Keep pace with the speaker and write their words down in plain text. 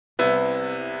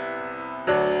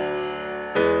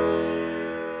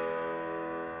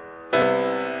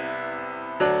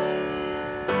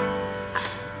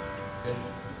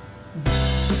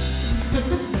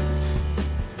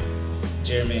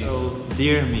Dear me. Oh,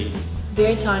 dear me.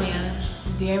 Dear Tanya,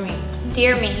 dear me.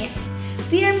 Dear me.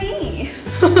 Dear me.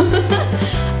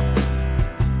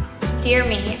 Dear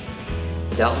me.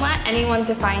 Don't let anyone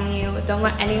define you. Don't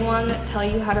let anyone tell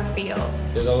you how to feel.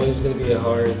 There's always going to be a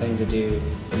harder thing to do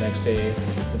the next day,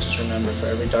 but just remember, for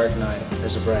every dark night,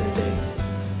 there's a brighter day.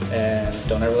 And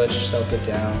don't ever let yourself get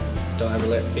down. Don't ever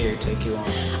let fear take you on.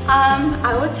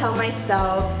 I would tell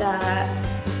myself that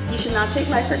you should not take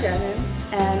life for granted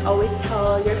and always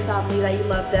tell your family that you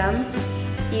love them,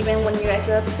 even when you guys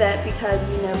are upset, because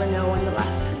you never know when the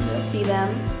last time you'll see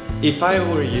them. If I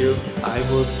were you, I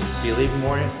would believe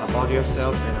more about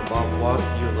yourself and about what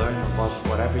you learn, about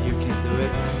whatever you can do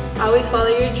it. Always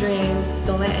follow your dreams.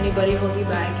 Don't let anybody hold you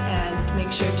back, and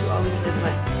make sure to always live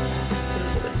life to the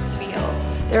fullest.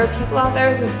 There are people out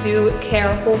there who do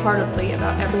care wholeheartedly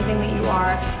about everything that you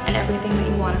are and everything that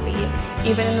you want to be,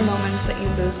 even in the moments that you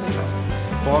lose control.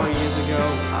 4 years ago,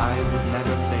 I would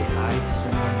never say hi to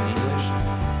someone in English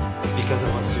because I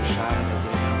was too shy and I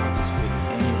didn't know how to speak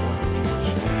any word in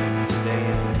English. Today,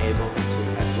 I'm able to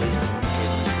at least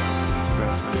communicate myself and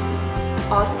express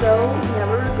myself. Also,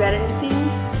 never regret anything,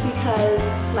 because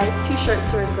life's too short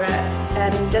to regret,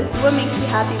 and just do what makes you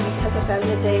happy, because at the end of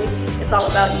the day, it's all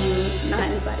about you, not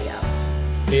anybody else.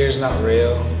 Fear is not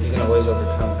real. You can always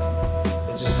overcome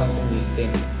it. It's just something you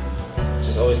think.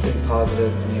 Just always think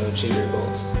positive and you'll achieve your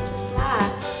goals. Just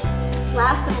laugh.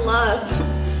 Laugh and love,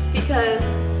 because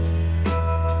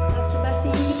that's the best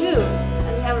thing you can do.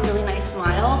 And you have a really nice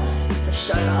smile, so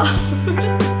show it off.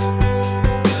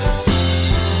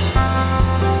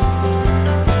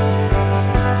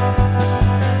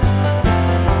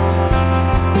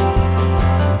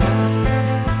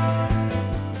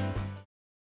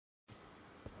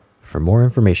 For more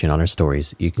information on our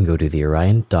stories, you can go to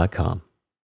theorion.com.